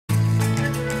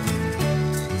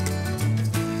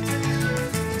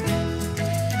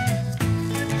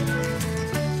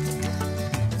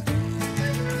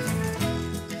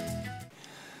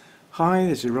Hi,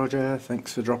 this is Roger.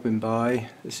 Thanks for dropping by.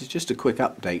 This is just a quick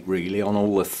update really on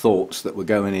all the thoughts that were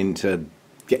going into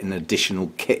getting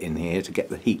additional kit in here to get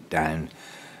the heat down.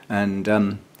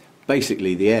 And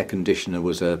basically the air conditioner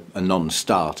was a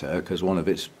non-starter because one of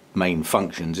its main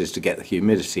functions is to get the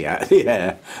humidity out of the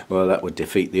air. Well, that would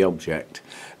defeat the object.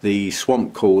 The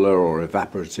swamp cooler or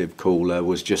evaporative cooler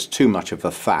was just too much of a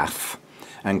faff,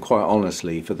 and quite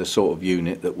honestly for the sort of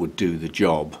unit that would do the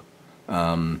job,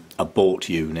 a bought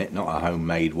unit, not a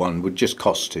homemade one, would just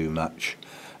cost too much.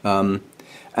 And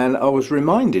I was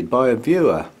reminded by a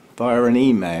viewer via an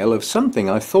email of something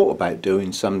I thought about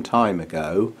doing some time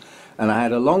ago, and I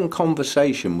had a long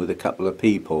conversation with a couple of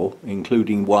people,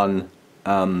 including one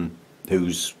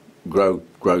whose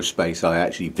grow space I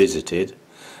actually visited.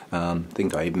 I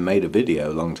think I even made a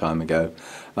video a long time ago.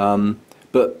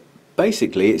 But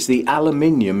basically it's the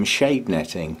aluminium shade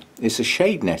netting. It's a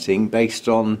shade netting based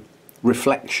on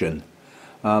reflection.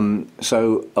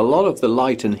 So a lot of the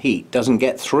light and heat doesn't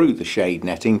get through the shade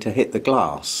netting to hit the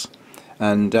glass.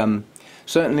 And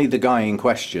certainly the guy in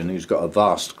question, who's got a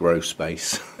vast grow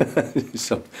space,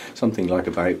 something like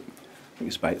about, I think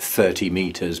it's about 30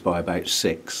 meters by about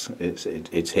 6.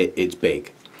 It's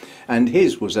big, and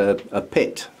his was a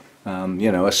pit,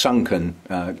 you know, a sunken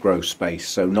grow space.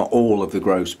 So not all of the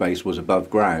grow space was above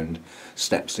ground,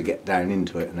 steps to get down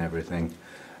into it and everything.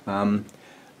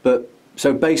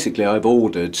 So basically I've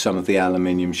ordered some of the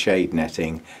aluminium shade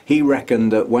netting. He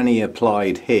reckoned that when he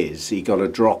applied his, he got a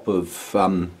drop of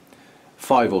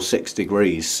 5 or 6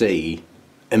 degrees C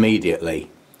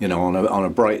immediately. You know, on a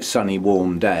bright sunny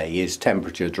warm day his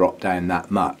temperature dropped down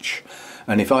that much.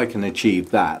 And if I can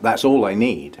achieve that, that's all I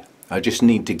need. I just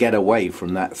need to get away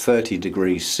from that 30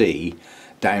 degrees C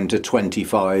down to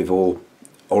 25 or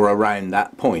around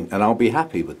that point, and I'll be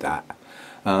happy with that.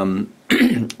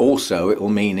 Also, it will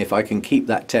mean if I can keep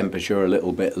that temperature a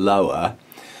little bit lower,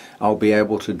 I'll be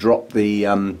able to drop the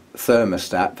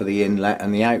thermostat for the inlet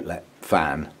and the outlet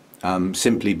fan,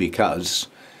 simply because,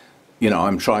 you know,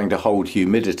 I'm trying to hold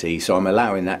humidity, so I'm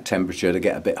allowing that temperature to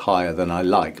get a bit higher than I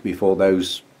like before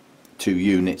those two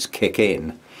units kick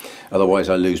in. Otherwise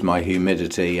I lose my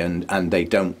humidity, and they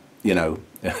don't, you know,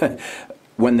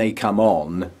 when they come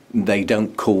on, they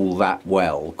don't cool that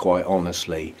well, quite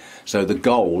honestly. So the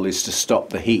goal is to stop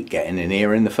the heat getting in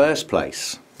here in the first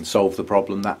place and solve the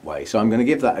problem that way. So I'm going to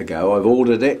give that a go. I've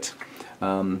ordered it.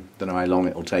 Don't know how long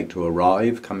it'll take to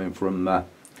arrive, coming from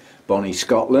Bonnie,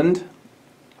 Scotland.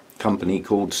 Company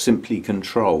called Simply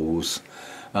Controls.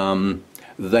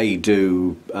 They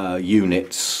do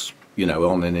units, you know,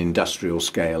 on an industrial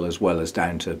scale as well as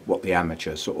down to what the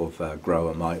amateur sort of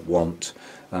grower might want.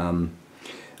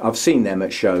 I've seen them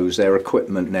at shows. Their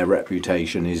equipment and their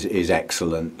reputation is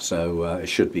excellent, so it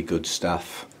should be good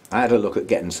stuff. I had a look at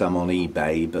getting some on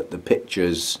eBay, but the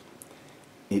pictures,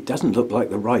 it doesn't look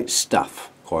like the right stuff,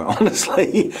 quite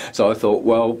honestly. So I thought,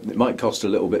 well, it might cost a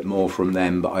little bit more from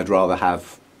them, but I'd rather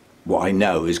have what I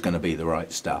know is going to be the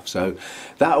right stuff. So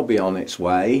that'll be on its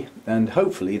way, and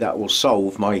hopefully that will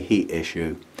solve my heat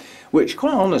issue, which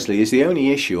quite honestly is the only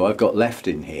issue I've got left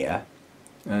in here.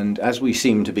 And as we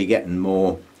seem to be getting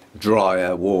more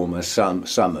drier, warmer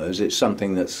summers, it's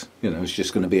something that's, you know, it's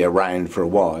just going to be around for a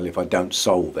while if I don't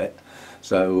solve it.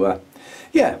 So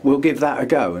yeah, we'll give that a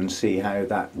go and see how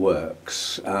that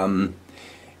works.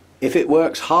 If it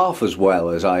works half as well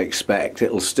as I expect,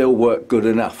 it'll still work good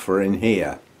enough for in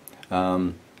here.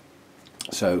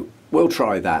 So we'll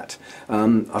try that.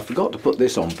 I forgot to put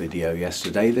this on video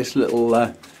yesterday. This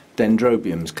little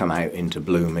dendrobium's come out into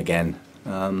bloom again.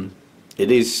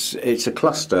 It's a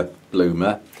cluster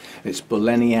bloomer. It's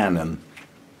Bullenianum.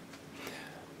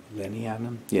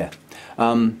 Bullenianum? Yeah.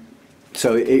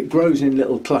 So it grows in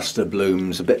little cluster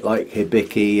blooms, a bit like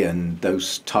hibiki and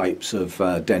those types of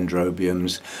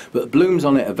dendrobiums. But the blooms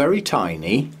on it are very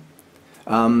tiny.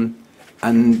 And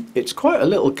it's quite a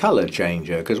little colour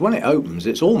changer, because when it opens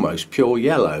it's almost pure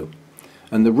yellow.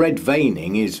 And the red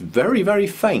veining is very, very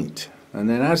faint. And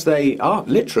then as they are,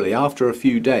 literally after a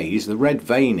few days, the red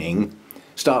veining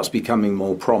starts becoming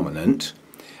more prominent,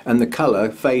 and the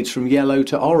colour fades from yellow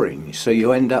to orange, so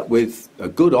you end up with a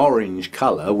good orange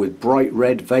colour with bright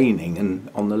red veining and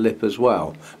on the lip as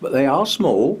well. But they are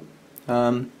small,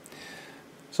 yeah,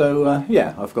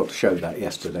 I've got to show that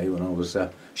yesterday when I was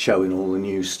showing all the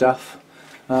new stuff.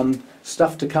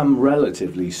 Stuff to come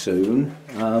relatively soon.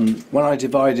 When I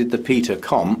divided the Peter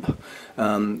comp,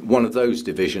 one of those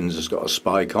divisions has got a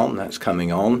spike on, that's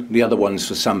coming on. The other one's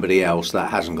for somebody else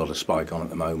that hasn't got a spike on at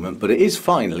the moment, but it is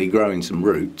finally growing some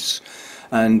roots.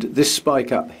 And this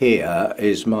spike up here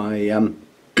is my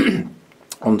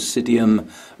Oncidium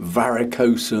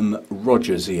varicosum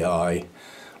rogersii,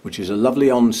 which is a lovely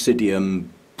oncidium,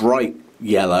 bright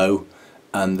yellow,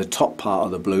 and the top part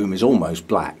of the bloom is almost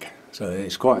black. So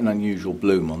it's quite an unusual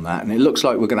bloom on that, and it looks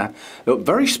like we're going to look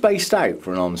very spaced out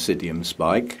for an oncidium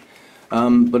spike,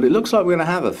 but it looks like we're going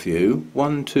to have a few.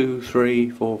 1, 2, 3,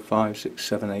 4, 5, 6,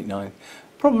 7, 8, 9,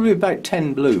 probably about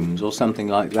 10 blooms or something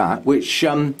like that, which,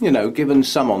 you know, given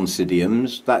some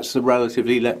oncidiums, that's a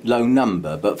relatively low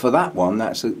number, but for that one,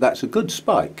 that's a good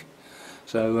spike.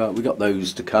 So we got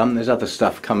those to come. There's other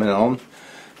stuff coming on.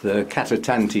 The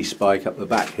Catatanti spike up the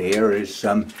back here is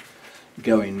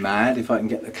going mad, if I can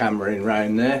get the camera in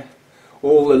round there.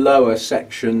 All the lower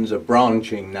sections are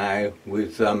branching now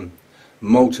with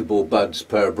multiple buds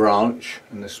per branch,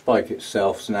 and the spike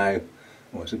itself's now,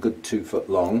 well, it's a good 2 foot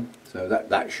long, so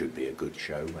that should be a good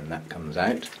show when that comes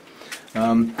out.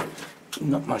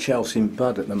 Not much else in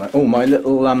bud at the moment. Oh, my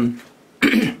little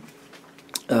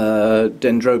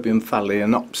Dendrobium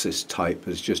phalaenopsis type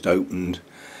has just opened,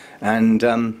 and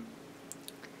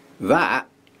that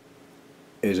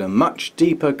is a much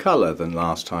deeper colour than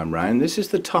last time round. This is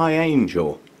the Thai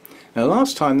Angel. Now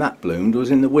last time that bloomed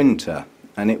was in the winter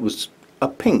and it was a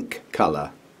pink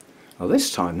colour. Well,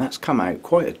 this time that's come out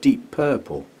quite a deep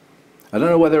purple. I don't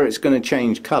know whether it's going to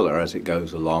change colour as it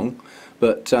goes along,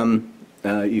 but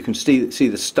you can see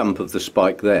the stump of the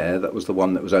spike there. That was the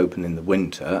one that was open in the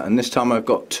winter, and this time I've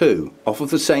got 2 off of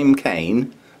the same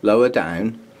cane lower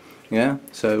down. Yeah,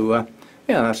 so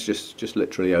yeah, that's just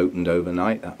literally opened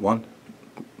overnight, that one.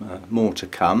 More to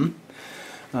come.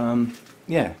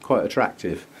 Yeah, quite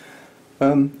attractive.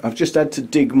 I've just had to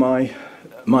dig my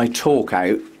talk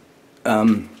out,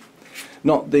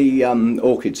 not the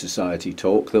Orchid Society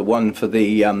talk, the one for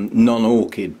the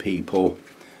non-orchid people.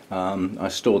 I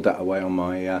stored that away on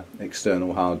my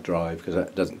external hard drive because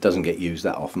that doesn't get used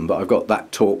that often, but I've got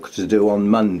that talk to do on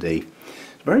Monday.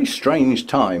 It's a very strange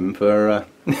time for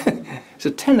it's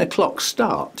a 10 o'clock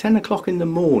start, 10 o'clock in the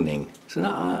morning. It's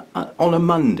on a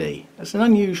Monday. It's an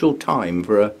unusual time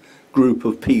for a group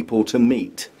of people to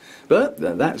meet. But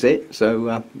that's it, so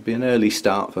it'll be an early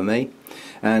start for me.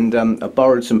 And I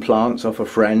borrowed some plants off a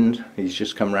friend. He's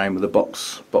just come round with a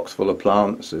box full of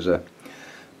plants. There's a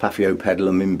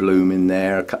Paphiopedilum in bloom in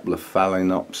there, a couple of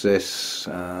Phalaenopsis,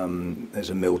 there's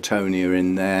a Miltonia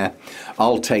in there.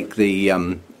 I'll take the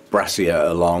Brassia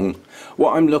along.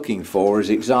 What I'm looking for is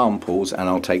examples, and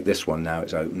I'll take this one now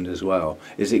it's opened as well,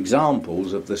 is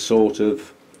examples of the sort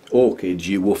of orchids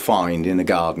you will find in a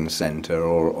garden centre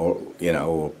or you know,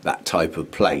 or that type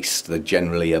of place, the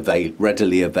generally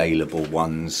readily available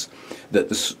ones, that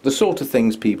the sort of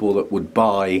things people that would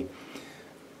buy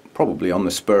probably on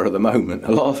the spur of the moment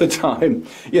a lot of the time,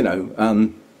 you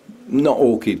know, not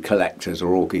orchid collectors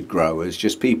or orchid growers,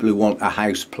 just people who want a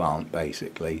house plant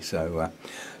basically. So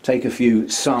take a few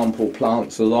sample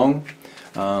plants along.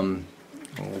 I'll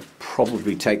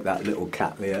probably take that little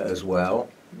Cattleya as well,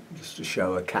 just to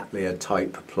show a Cattleya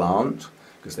type plant,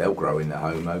 because they'll grow in the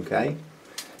home okay.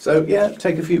 So yeah,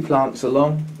 take a few plants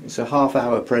along. It's a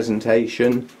half-hour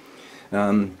presentation,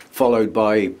 followed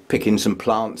by picking some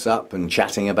plants up and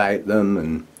chatting about them,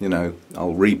 and you know,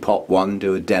 I'll repot one,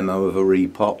 do a demo of a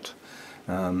repot.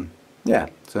 Yeah,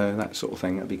 so that sort of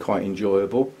thing, that'd be quite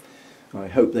enjoyable. I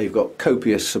hope they've got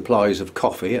copious supplies of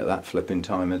coffee at that flipping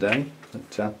time of day.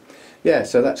 But yeah,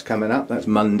 so that's coming up, that's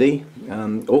Monday.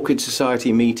 Orchid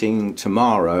Society meeting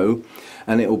tomorrow,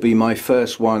 and it will be my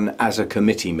first one as a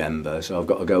committee member, so I've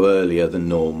got to go earlier than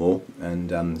normal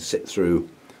and sit through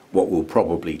what will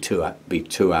probably be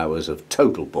 2 hours of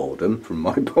total boredom from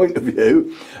my point of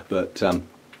view, but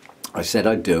I said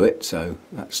I'd do it, so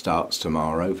that starts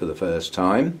tomorrow for the first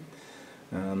time,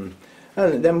 and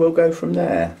then we'll go from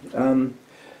there.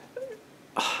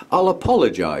 I'll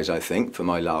apologise, I think, for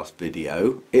my last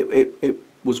video. It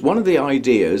was one of the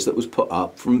ideas that was put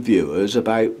up from viewers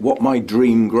about what my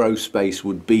dream grow space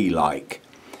would be like,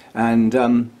 and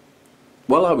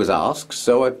well, I was asked,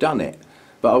 so I've done it.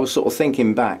 But I was sort of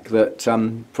thinking back that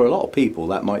for a lot of people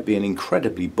that might be an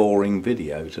incredibly boring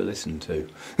video to listen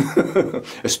to.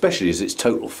 Especially as it's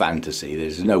total fantasy.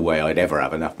 There's no way I'd ever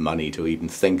have enough money to even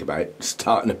think about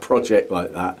starting a project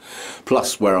like that.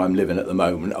 Plus, where I'm living at the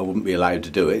moment, I wouldn't be allowed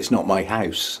to do it. It's not my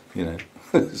house, you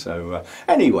know. So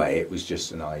anyway, it was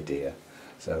just an idea.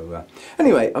 So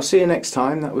anyway, I'll see you next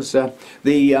time. That was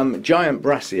the giant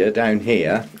Brassia down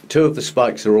here. 2 of the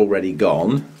spikes are already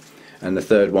gone, and the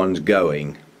 3rd one's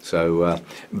going. So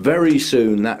very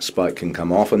soon that spike can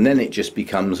come off, and then it just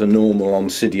becomes a normal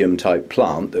oncidium type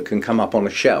plant that can come up on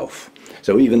a shelf.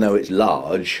 So even though it's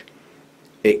large,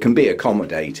 it can be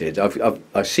accommodated.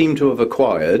 I seem to have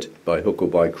acquired, by hook or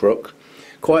by crook,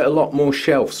 quite a lot more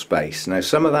shelf space. Now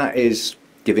some of that is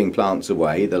giving plants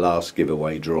away, the last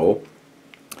giveaway draw.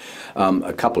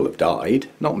 A couple have died,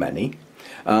 not many.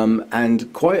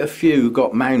 And quite a few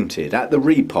got mounted at the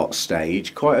repot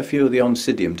stage. Quite a few of the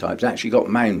Oncidium types actually got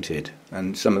mounted,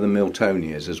 and some of the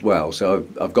Miltonias as well. So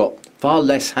I've got far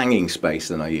less hanging space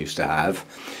than I used to have,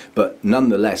 but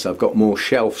nonetheless I've got more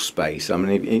shelf space. I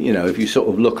mean, if you sort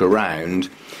of look around,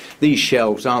 these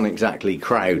shelves aren't exactly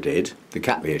crowded. The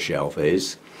Cattleya shelf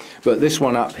is, but this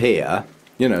one up here,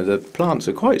 the plants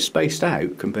are quite spaced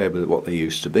out compared with what they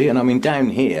used to be. And I mean, down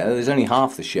here there's only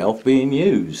half the shelf being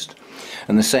used.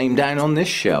 And the same down on this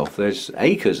shelf, there's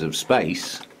acres of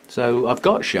space, so I've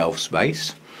got shelf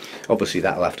space. Obviously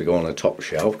that'll have to go on a top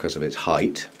shelf because of its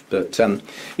height, but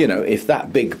if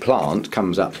that big plant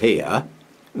comes up here,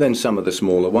 then some of the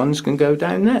smaller ones can go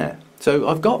down there. So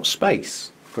I've got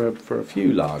space for a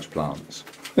few large plants,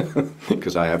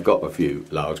 because I have got a few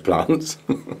large plants.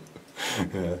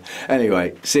 Yeah.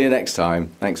 Anyway, see you next time.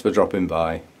 Thanks for dropping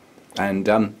by, and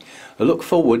I look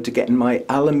forward to getting my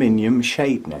aluminium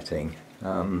shade netting.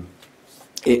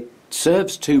 It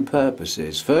serves two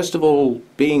purposes. First of all,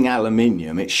 being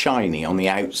aluminium, it's shiny on the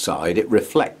outside, it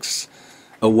reflects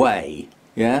away,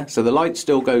 yeah, so the light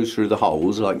still goes through the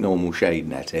holes like normal shade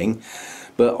netting,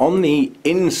 but on the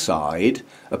inside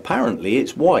apparently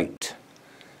it's white,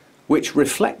 which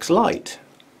reflects light.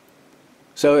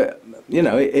 So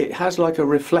it has like a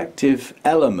reflective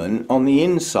element on the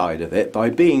inside of it by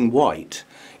being white.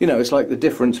 It's like the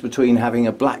difference between having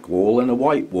a black wall and a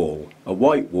white wall. A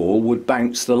white wall would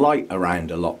bounce the light around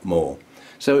a lot more.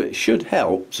 So it should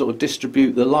help sort of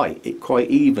distribute the light quite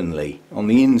evenly on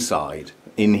the inside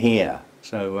in here.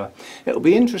 So it'll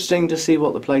be interesting to see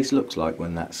what the place looks like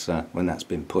when that's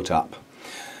been put up.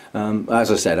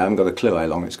 As I said, I haven't got a clue how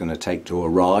long it's going to take to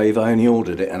arrive. I only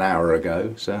ordered it an hour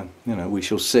ago, so we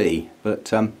shall see.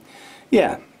 But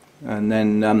yeah. And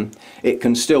then it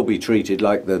can still be treated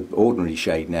like the ordinary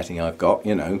shade netting I've got,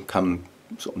 come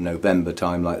sort of November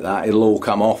time like that. It'll all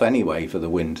come off anyway for the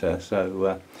winter.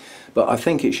 So, but I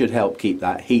think it should help keep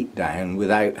that heat down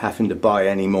without having to buy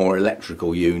any more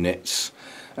electrical units,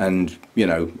 and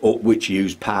which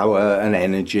use power and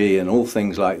energy and all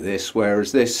things like this.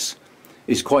 Whereas this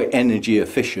is quite energy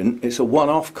efficient. It's a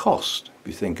one-off cost if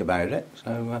you think about it.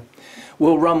 So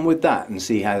we'll run with that and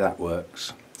see how that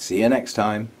works. See you next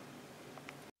time.